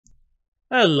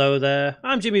Hello there,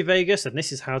 I'm Jimmy Vegas and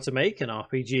this is how to make an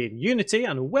RPG in Unity,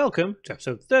 and welcome to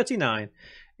episode 39.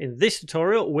 In this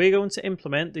tutorial we're going to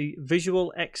implement the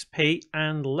visual XP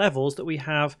and levels that we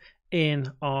have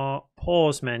in our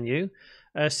pause menu,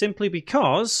 simply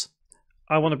because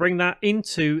I want to bring that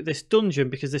into this dungeon,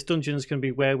 because this dungeon is going to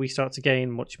be where we start to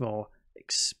gain much more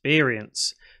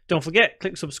experience. Don't forget,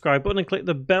 click the subscribe button and click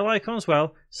the bell icon as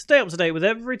well. Stay up to date with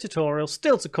every tutorial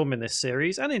still to come in this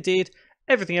series, and indeed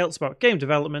everything else about game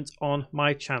development on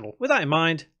my channel. With that in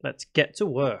mind, let's get to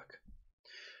work.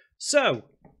 So,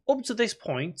 up to this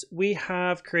point, we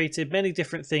have created many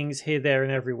different things here, there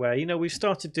and everywhere. You know, we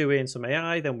started doing some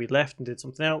AI, then we left and did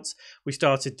something else. We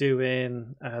started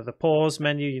doing the pause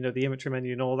menu, you know, the inventory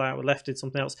menu and all that. We left, did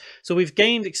something else. So we've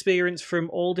gained experience from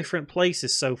all different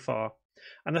places so far.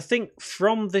 And I think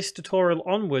from this tutorial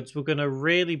onwards, we're going to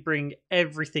really bring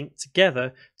everything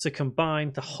together to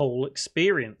combine the whole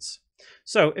experience.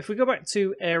 So if we go back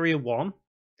to area 1,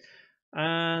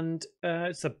 and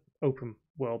it's the open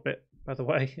world bit, by the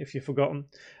way, if you've forgotten.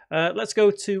 Let's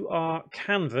go to our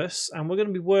canvas, and we're going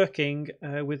to be working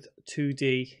with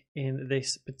 2D in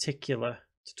this particular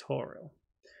tutorial.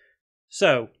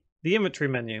 So the inventory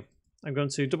menu, I'm going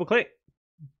to double click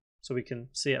so we can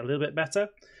see it a little bit better,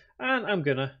 and I'm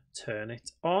going to turn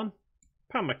it on,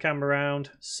 pan my camera around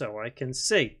so I can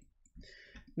see.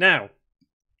 Now,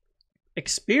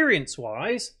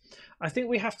 experience-wise, I think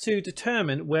we have to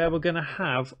determine where we're going to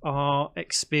have our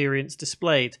experience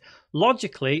displayed.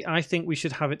 Logically, I think we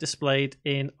should have it displayed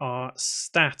in our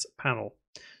stat panel.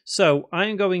 So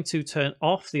I'm going to turn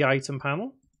off the item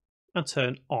panel and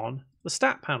turn on the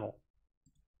stat panel.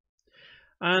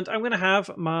 And I'm going to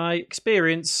have my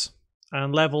experience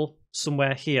and level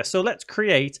somewhere here. So let's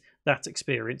create that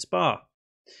experience bar.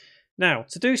 Now,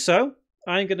 to do so,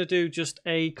 I'm going to do just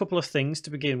a couple of things to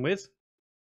begin with.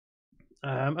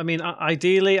 I mean,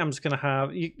 ideally, I'm just going to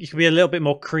have, you can be a little bit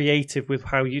more creative with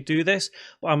how you do this,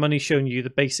 but I'm only showing you the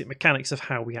basic mechanics of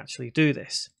how we actually do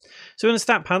this. So in the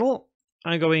stat panel,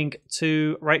 I'm going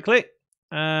to right click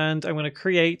and I'm going to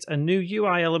create a new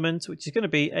UI element, which is going to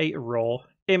be a raw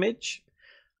image.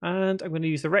 And I'm going to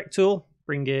use the rect tool,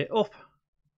 bring it up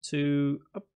to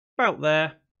about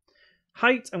there.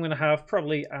 Height, I'm going to have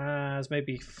probably as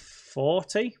maybe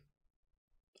 40.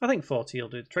 I think 40 will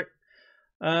do the trick.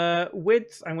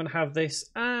 Width, I'm going to have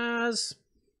this as,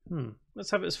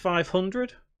 let's have it as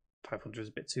 500. 500 is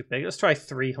a bit too big. Let's try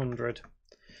 300.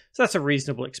 So that's a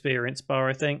reasonable experience bar,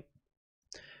 I think.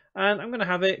 And I'm going to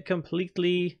have it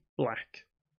completely black.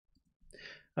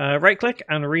 Right click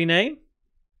and rename.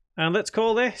 And let's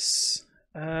call this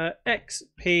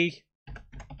XP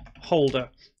holder.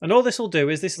 And all this will do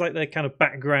is, this is like the kind of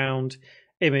background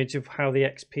image of how the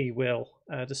XP will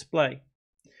display.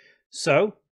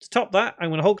 So to top that, I'm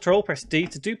going to hold Control, press D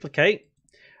to duplicate,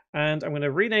 and I'm going to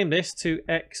rename this to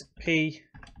XP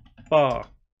bar.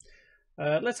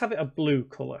 Let's have it a blue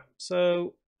color,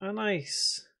 so a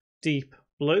nice deep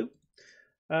blue.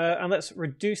 And let's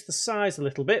reduce the size a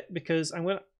little bit, because I'm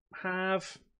going to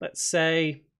have, let's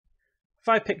say,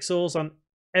 5 pixels on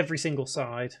every single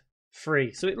side,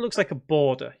 free. So it looks like a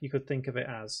border, you could think of it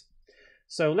as.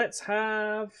 So let's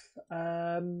have,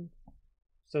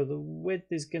 so the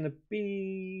width is going to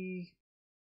be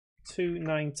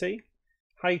 290.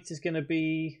 Height is going to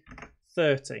be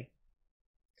 30.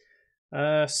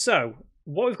 So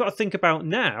what we've got to think about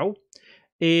now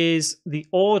is the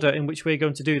order in which we're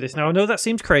going to do this. Now, I know that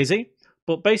seems crazy,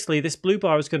 but basically this blue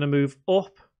bar is going to move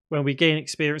up when we gain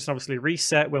experience, and obviously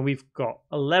reset when we've got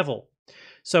a level.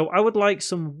 So I would like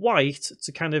some white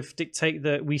to kind of dictate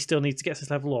that we still need to get to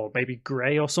this level, or maybe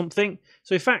grey or something.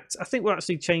 So in fact, I think we'll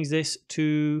actually change this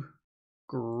to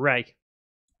grey.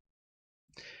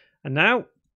 And now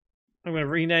I'm going to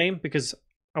rename, because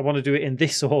I want to do it in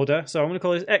this order. So I'm going to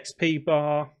call this XP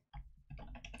bar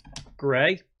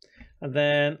grey. And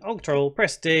then Alt Control,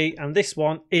 press D, and this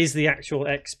one is the actual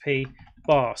XP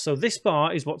bar. So this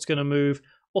bar is what's going to move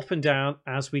up and down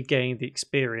as we gain the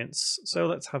experience. So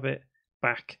let's have it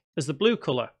back as the blue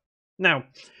color. Now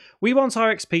we want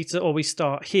our XP to always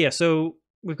start here, so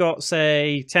we've got,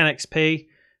 say, 10 XP,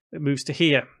 it moves to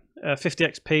here, 50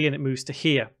 XP and it moves to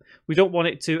here. We don't want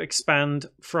it to expand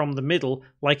from the middle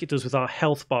like it does with our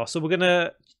health bar, so we're going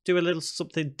to do a little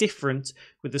something different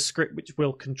with the script which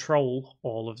will control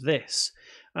all of this.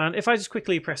 And if I just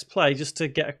quickly press play just to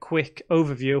get a quick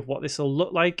overview of what this will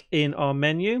look like in our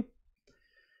menu,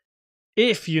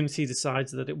 if Unity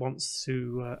decides that it wants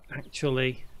to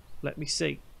actually let me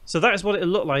see. So that is what it would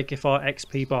look like if our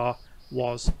XP bar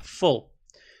was full.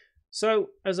 So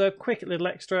as a quick little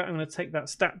extra, I'm going to take that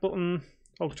stat button,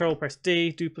 hold Control, press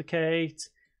D, duplicate,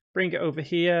 bring it over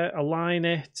here, align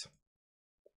it.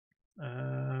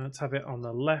 Let's have it on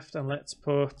the left, and let's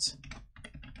put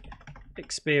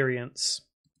experience.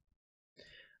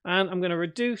 And I'm going to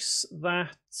reduce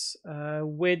that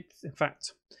width. In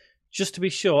fact, just to be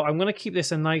sure, I'm going to keep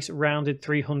this a nice rounded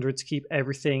 300 to keep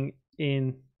everything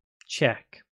in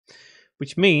check,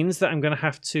 which means that I'm going to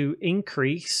have to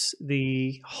increase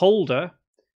the holder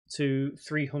to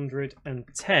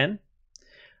 310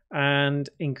 and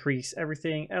increase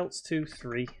everything else to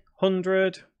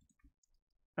 300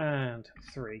 and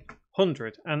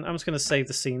 300. And I'm just going to save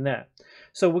the scene there.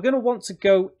 So we're going to want to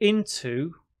go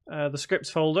into the scripts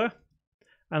folder,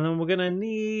 and then we're going to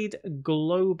need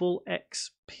global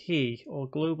XP or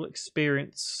global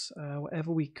experience,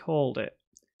 whatever we called it.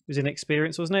 It was in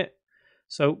experience, wasn't it?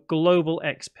 So global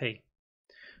XP.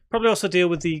 Probably also deal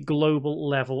with the global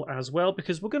level as well,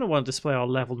 because we're going to want to display our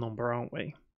level number, aren't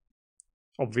we?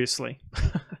 Obviously.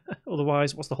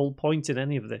 Otherwise, what's the whole point in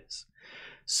any of this?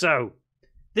 So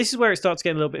this is where it starts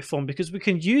getting a little bit fun, because we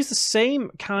can use the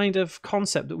same kind of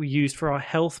concept that we used for our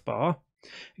health bar,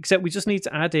 except we just need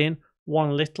to add in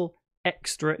one little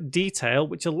extra detail,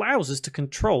 which allows us to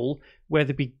control where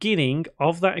the beginning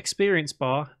of that experience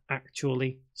bar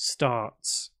actually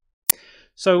starts.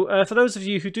 So for those of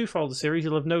you who do follow the series,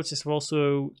 you'll have noticed I've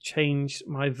also changed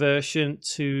my version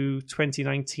to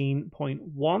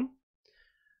 2019.1.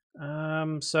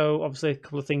 So obviously a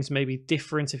couple of things may be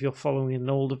different if you're following an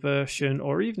older version,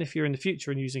 or even if you're in the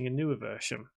future and using a newer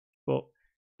version, but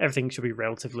everything should be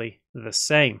relatively the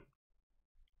same.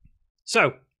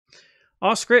 So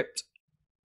our script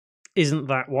isn't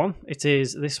that one, it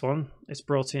is this one. It's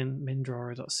brought in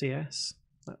mindrawer.cs.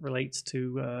 That relates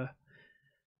to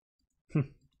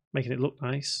making it look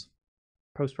nice,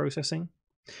 post-processing.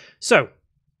 So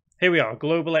here we are,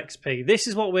 global XP. This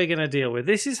is what we're going to deal with.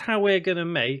 This is how we're going to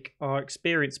make our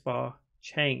experience bar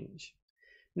change.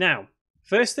 Now,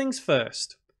 first things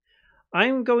first,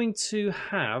 I'm going to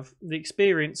have the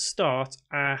experience start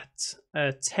at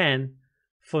 10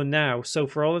 for now. So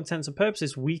for all intents and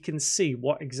purposes, we can see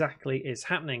what exactly is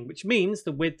happening, which means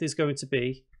the width is going to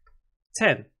be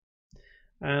 10.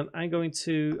 And I'm going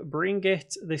to bring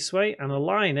it this way and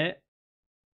align it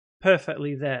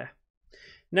perfectly there.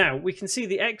 Now we can see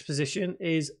the X position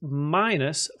is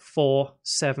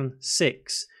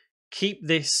 -476. Keep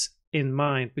this in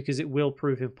mind because it will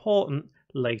prove important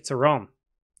later on.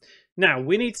 Now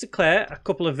we need to declare a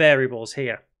couple of variables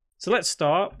here. So let's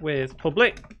start with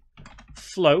public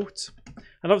float.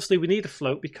 And obviously we need a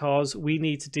float because we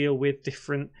need to deal with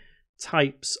different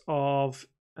types of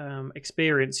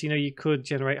experience. You know, you could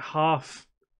generate half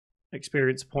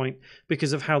experience point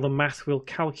because of how the math will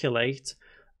calculate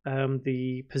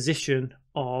the position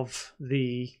of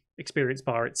the experience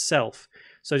bar itself.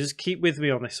 So just keep with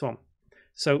me on this one.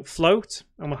 So float,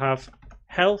 and we'll have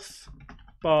health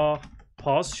bar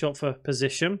pos, short for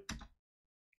position,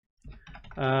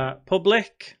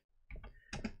 public,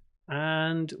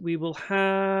 and we will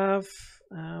have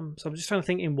so I'm just trying to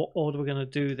think in what order we're going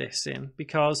to do this in,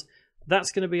 because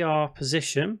that's going to be our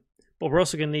position, but we're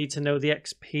also going to need to know the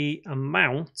XP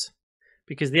amount,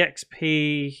 because the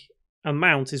XP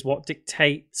amount is what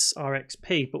dictates our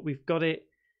XP, but we've got it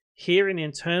here in the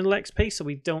internal XP, so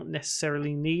we don't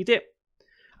necessarily need it.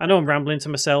 I know I'm rambling to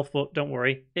myself, but don't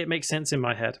worry, it makes sense in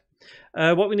my head.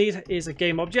 What we need is a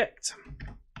game object,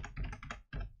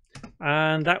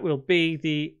 and that will be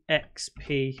the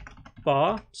XP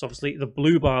bar. So obviously the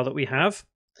blue bar that we have.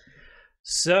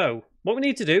 So what we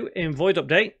need to do in void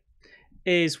update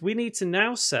is we need to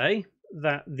now say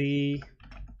that the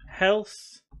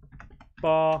health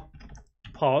bar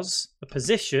pos, the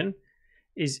position,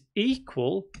 is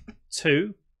equal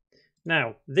to,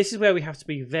 now this is where we have to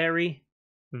be very,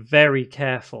 very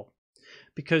careful,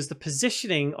 because the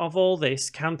positioning of all this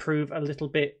can prove a little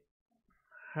bit,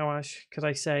 could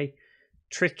I say,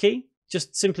 tricky,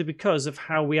 just simply because of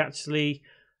how we actually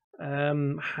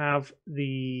have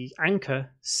the anchor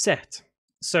set.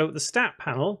 So the stat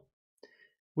panel,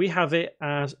 we have it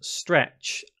as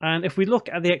stretch, and if we look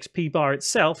at the XP bar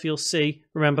itself, you'll see,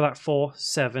 remember that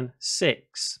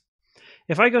 476.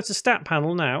 If I go to stat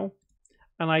panel now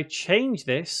and I change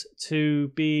this to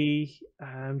be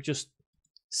just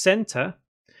center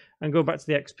and go back to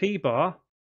the XP bar,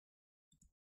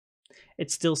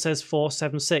 it still says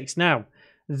 476. Now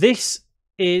this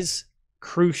is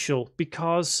crucial,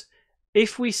 because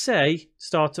if we say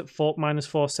start at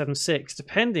 -476,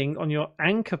 depending on your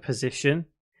anchor position,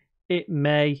 it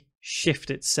may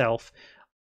shift itself.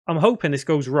 I'm hoping this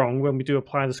goes wrong when we do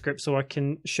apply the script, so I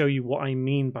can show you what I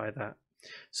mean by that.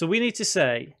 So we need to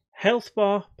say health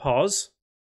bar pos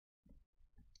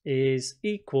is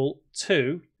equal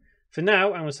to, For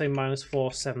now, I'm going to say minus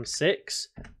 476,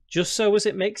 just so as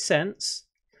it makes sense,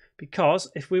 because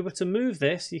if we were to move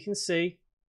this, you can see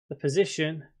the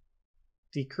position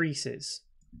decreases,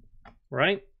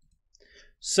 right?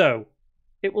 So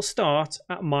it will start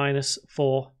at minus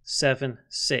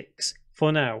 476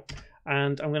 for now.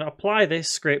 And I'm going to apply this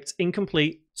script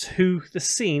incomplete to the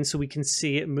scene so we can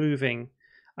see it moving.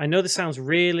 I know this sounds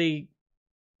really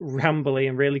rambly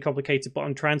and really complicated, but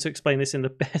I'm trying to explain this in the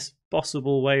best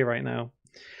possible way right now.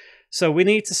 So we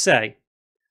need to say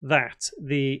that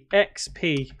the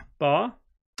XP bar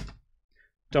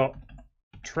dot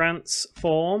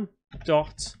transform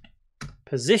dot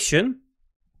position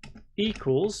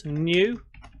equals new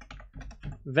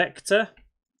vector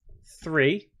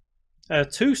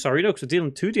 2, sorry, no, because we're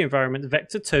dealing 2D environment,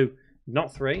 vector 2,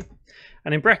 not 3.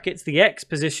 And in brackets, the X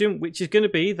position, which is going to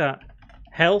be that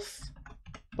health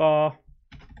bar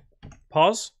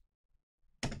pos,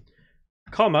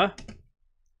 comma,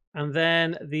 and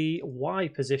then the Y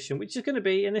position, which is going to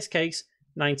be, in this case,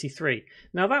 93.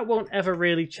 Now, that won't ever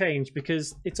really change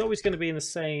because it's always going to be in the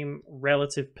same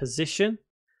relative position,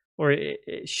 or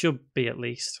it should be at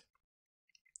least.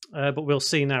 But we'll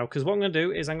see now, because what I'm going to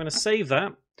do is I'm going to save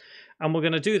that, and we're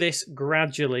going to do this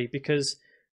gradually, because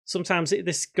sometimes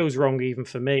this goes wrong even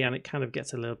for me, and it kind of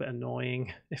gets a little bit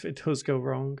annoying if it does go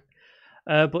wrong.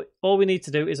 But all we need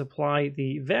to do is apply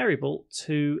the variable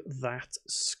to that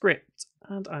script,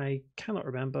 and I cannot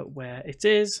remember where it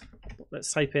is. But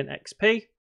let's type in XP,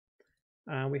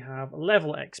 and we have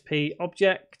level XP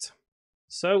object.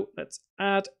 So let's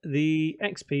add the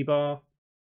XP bar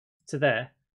to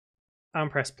there and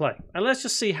press play. And let's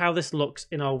just see how this looks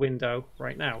in our window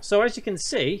right now. So as you can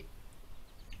see,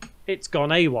 it's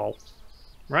gone AWOL,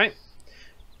 right?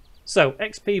 So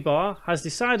XP bar has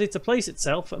decided to place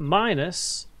itself at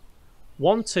minus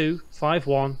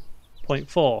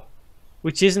 1251.4,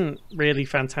 which isn't really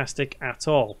fantastic at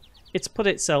all. It's put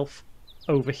itself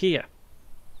over here.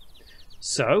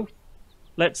 So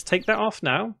let's take that off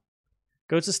now.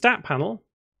 Go to stat panel,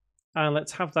 and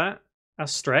let's have that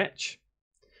as stretch,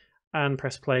 and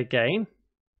press play again.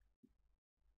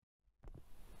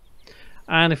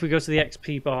 And if we go to the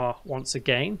XP bar once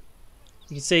again,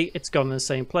 you can see it's gone in the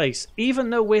same place, even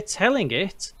though we're telling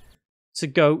it to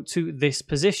go to this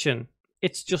position.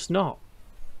 It's just not.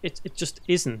 It just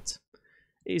isn't.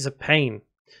 It is a pain.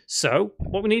 So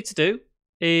what we need to do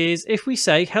is, if we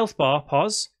say health bar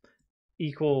pos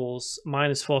equals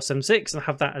minus 476 and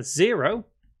have that as 0,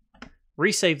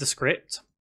 resave the script,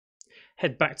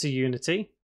 head back to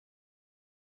Unity,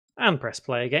 and press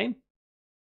play again.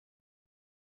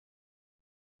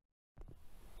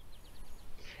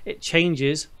 It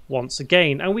changes once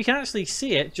again, and we can actually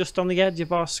see it just on the edge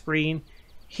of our screen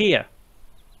here.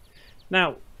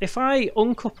 Now, if I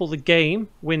uncouple the game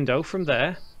window from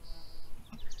there,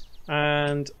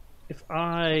 and if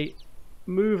I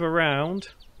move around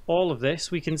all of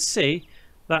this, we can see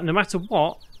that no matter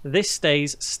what, this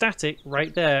stays static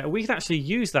right there. We can actually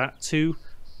use that to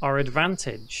our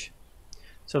advantage.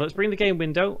 So let's bring the game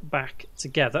window back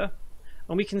together,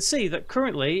 and we can see that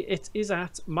currently it is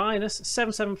at minus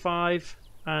 775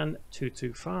 and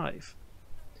 225.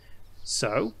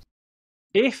 So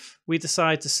if we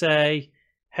decide to say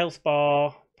health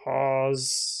bar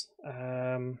pos,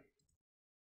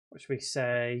 what should we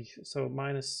say? So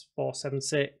minus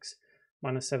 476,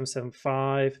 minus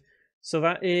 775. So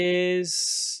that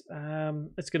is,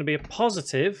 it's going to be a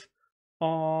positive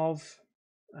of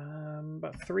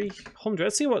about 300.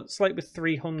 Let's see what it's like with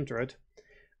 300.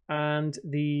 And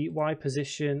the Y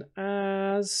position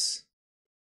as,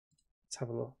 let's have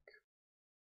a look.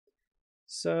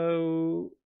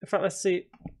 So, in fact, let's see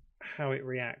how it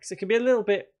reacts. It can be a little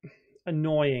bit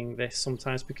annoying, this,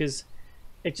 sometimes, because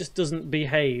it just doesn't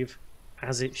behave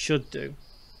as it should do.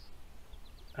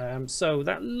 So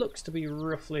that looks to be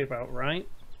roughly about right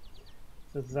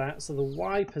for that. So the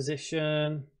Y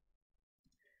position,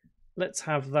 let's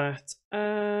have that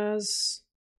as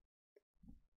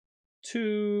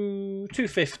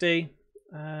 250.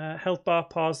 Health bar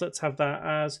pause, let's have that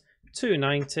as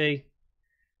 290.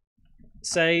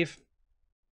 Save,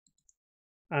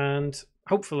 and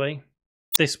hopefully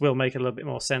this will make a little bit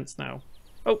more sense now.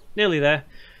 Oh, nearly there.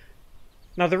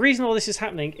 Now the reason all this is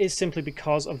happening is simply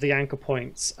because of the anchor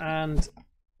points, and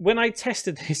when I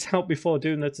tested this out before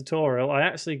doing the tutorial, I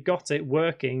actually got it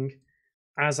working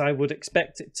as I would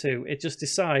expect it to. It just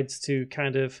decides to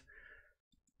kind of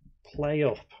play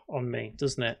up on me,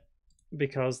 doesn't it?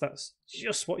 Because that's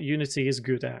just what Unity is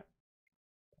good at.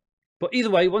 But either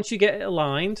way, once you get it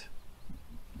aligned,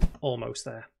 almost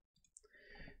there.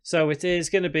 So it is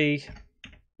going to be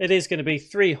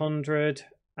 300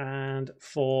 and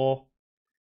for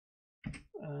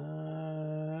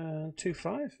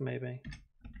 2.5 maybe.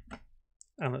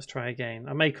 And let's try again.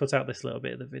 I may cut out this little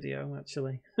bit of the video,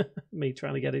 actually. Me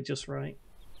trying to get it just right.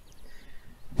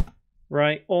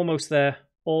 Right, almost there.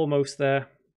 Almost there.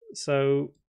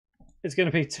 So it's going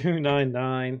to be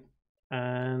 299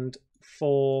 and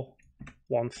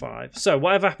 415. So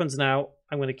whatever happens now,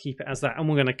 I'm going to keep it as that. And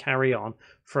we're going to carry on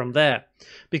from there.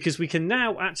 Because we can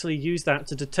now actually use that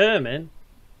to determine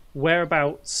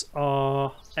whereabouts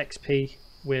our XP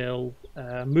will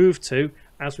move to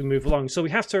as we move along. So we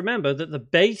have to remember that the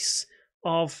base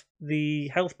of the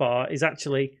health bar is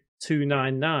actually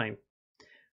 299.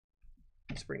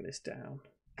 Let's bring this down.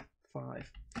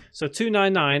 5. So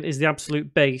 299 is the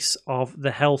absolute base of the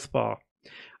health bar.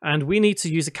 And we need to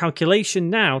use a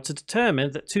calculation now to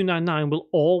determine that 299 will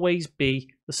always be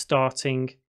the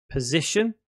starting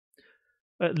position,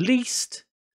 at least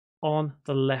on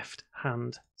the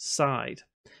left-hand side.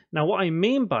 Now, what I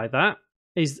mean by that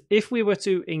is if we were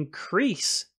to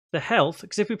increase the health,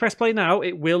 because if we press play now,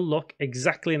 it will look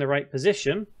exactly in the right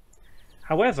position.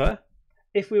 However,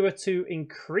 if we were to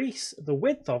increase the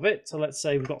width of it, so let's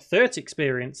say we've got 30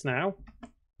 experience now,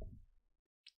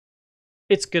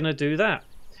 it's going to do that.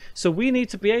 So we need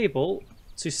to be able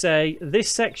to say this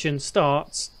section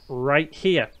starts right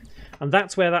here. And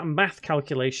that's where that math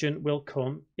calculation will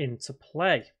come into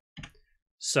play.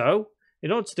 So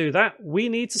in order to do that, we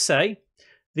need to say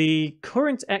the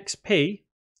current XP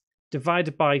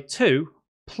divided by 2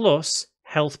 plus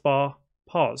health bar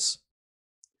pos.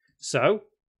 So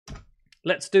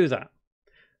let's do that.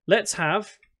 Let's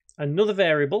have another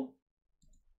variable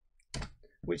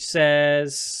which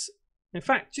says, in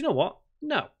fact, do you know what?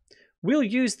 No, we'll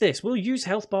use this. We'll use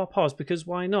health bar pos because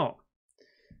why not?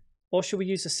 Or should we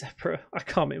use a separate? I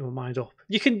can't make my mind up.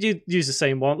 You can use the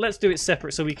same one. Let's do it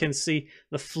separate so we can see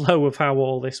the flow of how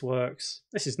all this works.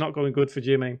 This is not going good for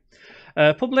Jimmy.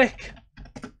 Public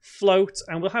float,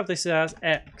 and we'll have this as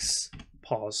x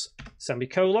pos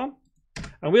semicolon,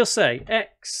 and we'll say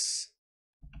x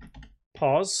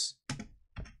pos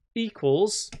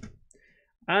equals,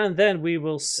 and then we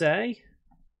will say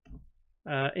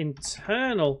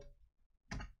internal,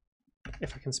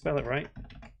 if I can spell it right,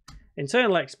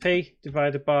 internal XP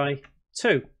divided by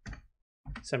 2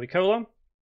 semicolon,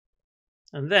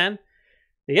 and then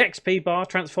the XP bar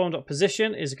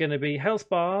transform.position is going to be health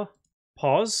bar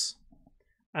pos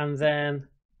and then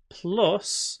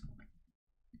plus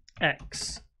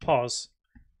x pos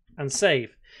and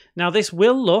save. Now this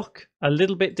will look a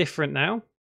little bit different now.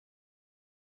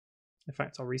 In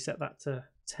fact, I'll reset that to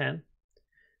 10.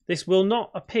 This will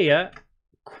not appear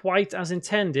quite as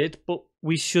intended, but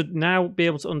we should now be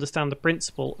able to understand the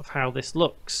principle of how this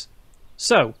looks.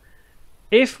 So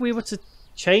if we were to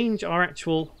change our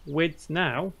actual width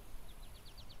now,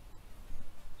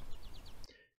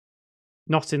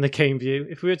 not in the game view,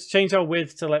 if we were to change our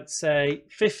width to, let's say,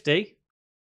 50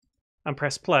 and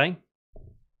press play,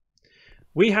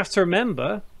 we have to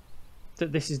remember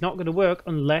that this is not going to work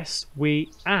unless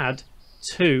we add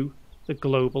to the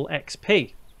global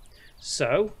XP.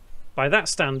 So by that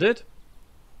standard,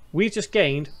 we've just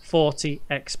gained 40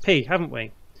 XP, haven't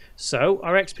we? So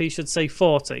our XP should say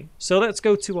 40. So let's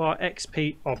go to our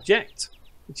XP object,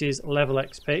 which is level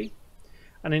XP.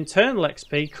 And internal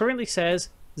XP currently says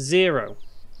 0.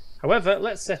 However,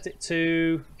 let's set it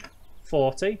to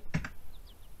 40,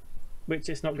 which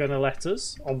it's not going to let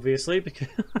us, obviously, because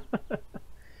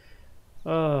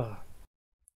oh,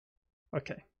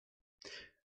 okay.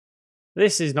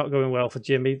 This is not going well for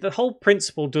Jimmy. The whole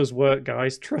principle does work,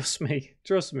 guys. Trust me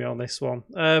on this one.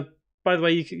 By the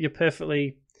way, you're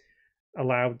perfectly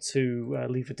allowed to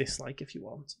leave a dislike if you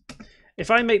want.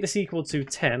 If I make this equal to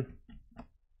 10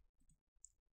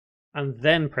 and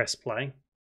then press play,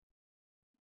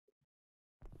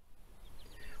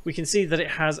 we can see that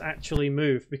it has actually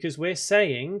moved, because we're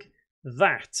saying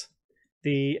that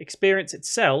the experience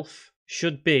itself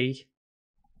should be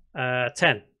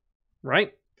 10,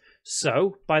 right?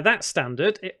 So by that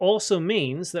standard, it also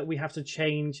means that we have to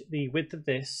change the width of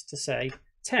this to say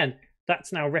 10.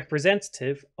 That's now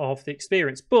representative of the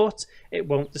experience, but it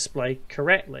won't display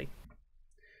correctly.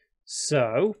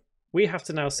 So we have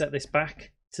to now set this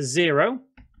back to 0,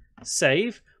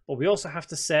 save, but we also have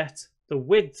to set the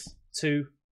width to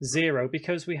 0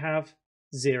 because we have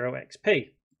 0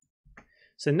 XP.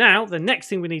 So now the next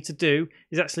thing we need to do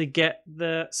is actually get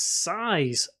the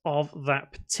size of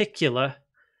that particular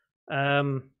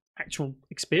actual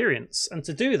experience. And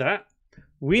to do that,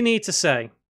 we need to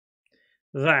say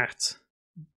that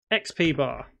XP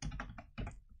bar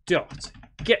dot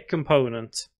get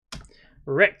component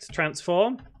rect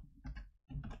transform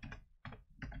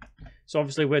So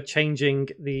obviously we're changing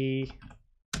the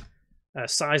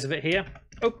size of it here.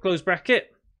 Oh, close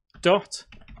bracket, dot,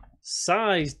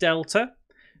 size delta,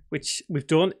 which we've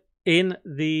done in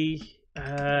the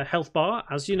health bar,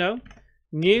 as you know.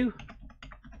 New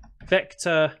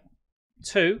vector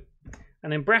 2,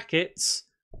 and in brackets,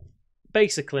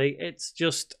 basically it's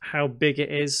just how big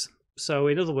it is. So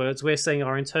in other words, we're saying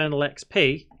our internal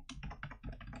XP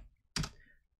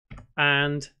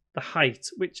and the height,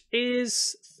 which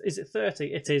is it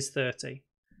 30? It is 30.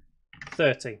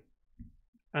 30.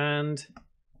 And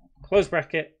close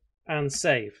bracket and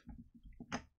save.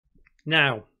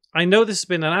 Now, I know this has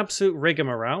been an absolute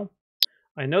rigmarole.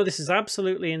 I know this is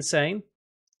absolutely insane.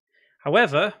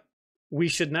 However, we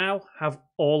should now have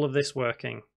all of this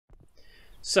working.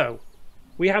 So,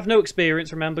 we have no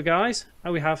experience, remember guys,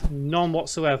 and we have none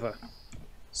whatsoever.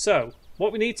 So,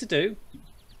 what we need to do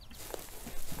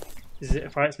is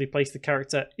if I actually place the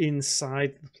character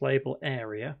inside the playable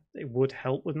area, it would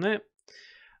help, wouldn't it?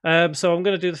 So I'm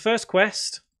going to do the first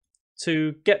quest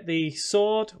to get the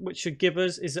sword, which should give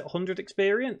us, is it 100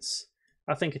 experience?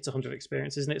 I think it's 100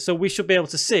 experience, isn't it? So we should be able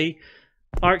to see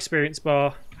our experience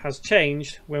bar has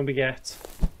changed when we get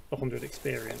 100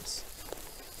 experience.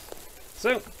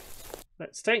 So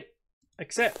let's take,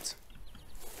 accept.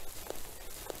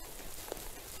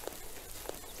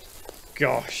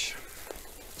 Gosh.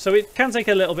 So it can take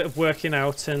a little bit of working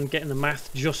out and getting the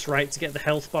math just right to get the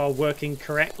health bar working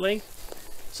correctly.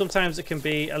 Sometimes it can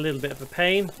be a little bit of a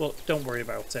pain, but don't worry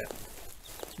about it.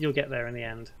 You'll get there in the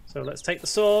end. So let's take the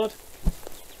sword.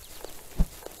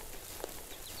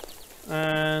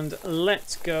 And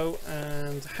let's go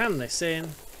and hand this in.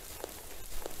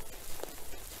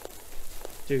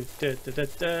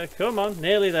 Come on,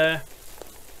 nearly there.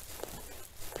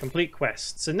 Complete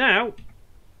quest. So now,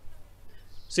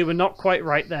 see, we're not quite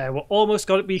right there. We're almost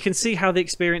got it, but you can see how the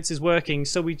experience is working.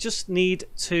 So we just need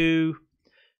to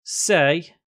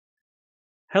say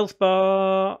health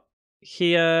bar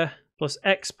here plus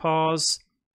X pause,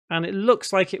 and it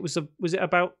looks like it was it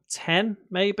about 10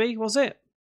 maybe, was it?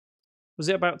 Was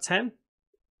it about 10?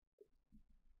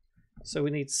 So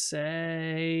we need to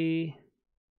say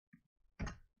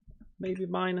maybe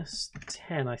minus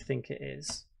 10, I think it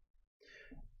is.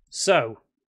 So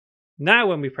now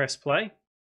when we press play,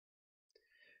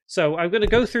 so I'm going to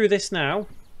go through this now,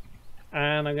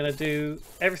 and I'm going to do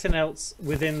everything else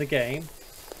within the game,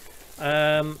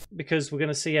 because we're going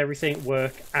to see everything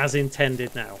work as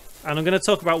intended now. And I'm going to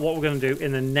talk about what we're going to do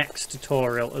in the next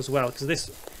tutorial as well, because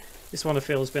this one I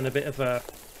feel has been a bit of a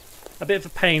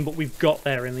pain, but we've got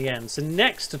there in the end. So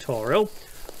next tutorial,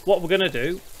 what we're going to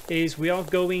do is we are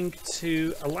going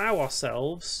to allow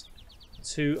ourselves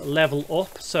to level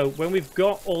up. So when we've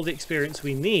got all the experience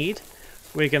we need,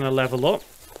 we're going to level up.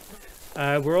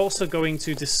 We're also going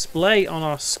to display on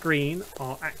our screen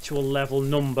our actual level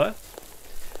number,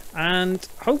 and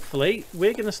hopefully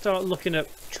we're going to start looking at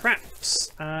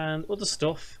traps and other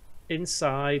stuff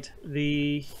inside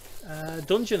the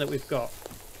dungeon that we've got.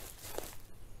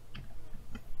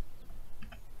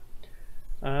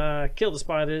 Kill the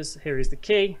spiders. Here is the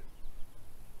key.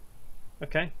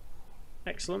 Okay,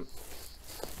 excellent.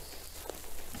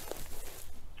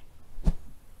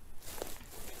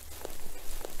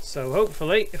 So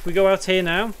hopefully, if we go out here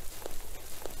now,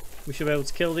 we should be able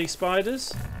to kill these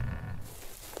spiders.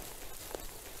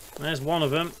 There's one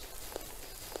of them.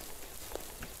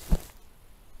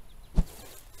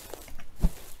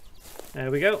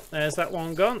 There we go. There's that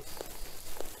one gone.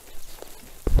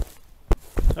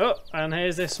 Oh, and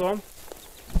here's this one.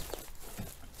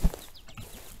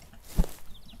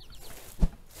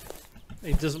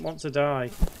 He doesn't want to die.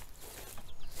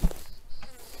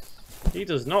 He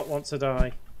does not want to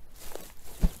die.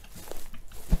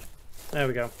 There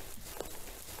we go.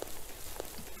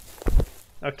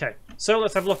 Okay, so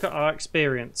let's have a look at our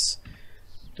experience.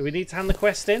 Do we need to hand the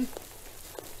quest in?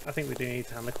 I think we do need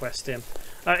to hand the quest in.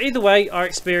 Either way, our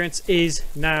experience is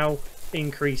now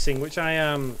increasing, which I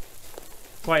am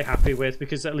quite happy with,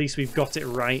 because at least we've got it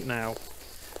right now.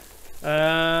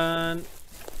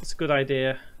 It's a good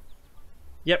idea.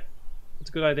 Yep, it's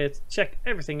a good idea to check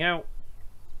everything out.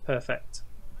 Perfect.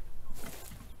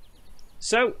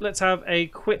 So let's have a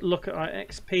quick look at our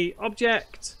XP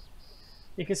object.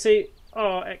 You can see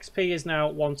our XP is now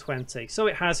 120, so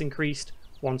it has increased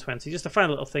 120. Just a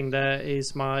final little thing there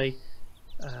is my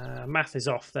math is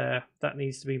off there. That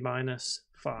needs to be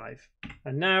 -5.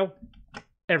 And now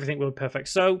everything will be perfect.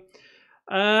 So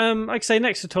like I say,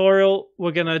 next tutorial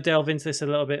we're going to delve into this a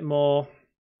little bit more.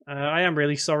 I am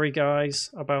really sorry guys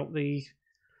about the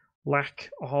lack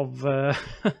of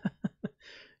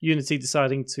Unity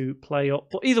deciding to play up,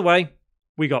 but either way,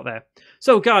 we got there.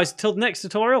 So guys, till the next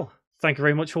tutorial, thank you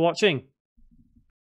very much for watching.